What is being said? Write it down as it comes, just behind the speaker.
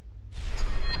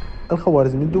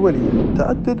الخوارزمي الدولية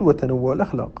تعدد وتنوع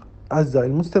الأخلاق. أعزائي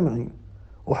المستمعين،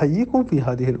 أحييكم في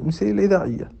هذه الأمسية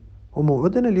الإذاعية،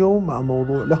 وموعدنا اليوم مع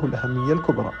موضوع له الأهمية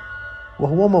الكبرى،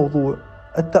 وهو موضوع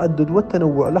التعدد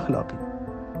والتنوع الأخلاقي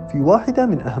في واحدة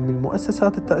من أهم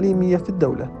المؤسسات التعليمية في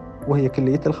الدولة، وهي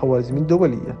كلية الخوارزمي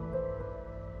الدولية.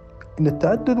 إن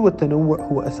التعدد والتنوع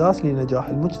هو أساس لنجاح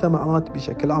المجتمعات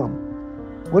بشكل عام،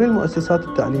 وللمؤسسات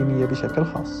التعليمية بشكل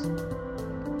خاص،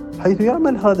 حيث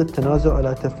يعمل هذا التنازع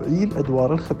على تفعيل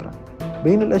أدوار الخبرة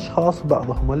بين الأشخاص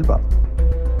بعضهم البعض،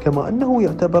 كما أنه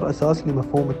يعتبر أساس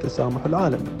لمفهوم التسامح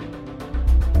العالمي.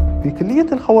 في كلية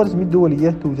الخوارزمي الدولية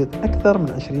توجد أكثر من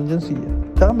 20 جنسية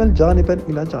تعمل جانبا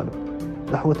إلى جانب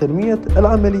نحو تنمية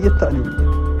العملية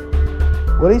التعليمية،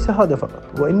 وليس هذا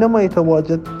فقط، وإنما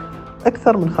يتواجد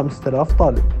أكثر من 5000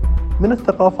 طالب من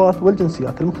الثقافات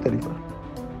والجنسيات المختلفة.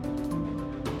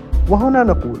 وهنا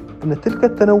نقول أن تلك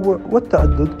التنوع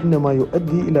والتعدد إنما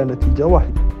يؤدي إلى نتيجة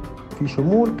واحدة في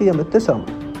شمول قيم التسامح،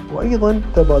 وأيضا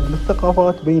تبادل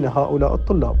الثقافات بين هؤلاء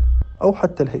الطلاب أو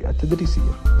حتى الهيئة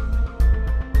التدريسية.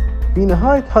 في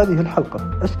نهاية هذه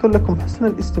الحلقة أشكر لكم حسن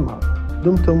الاستماع.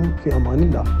 دمتم في أمان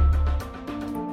الله.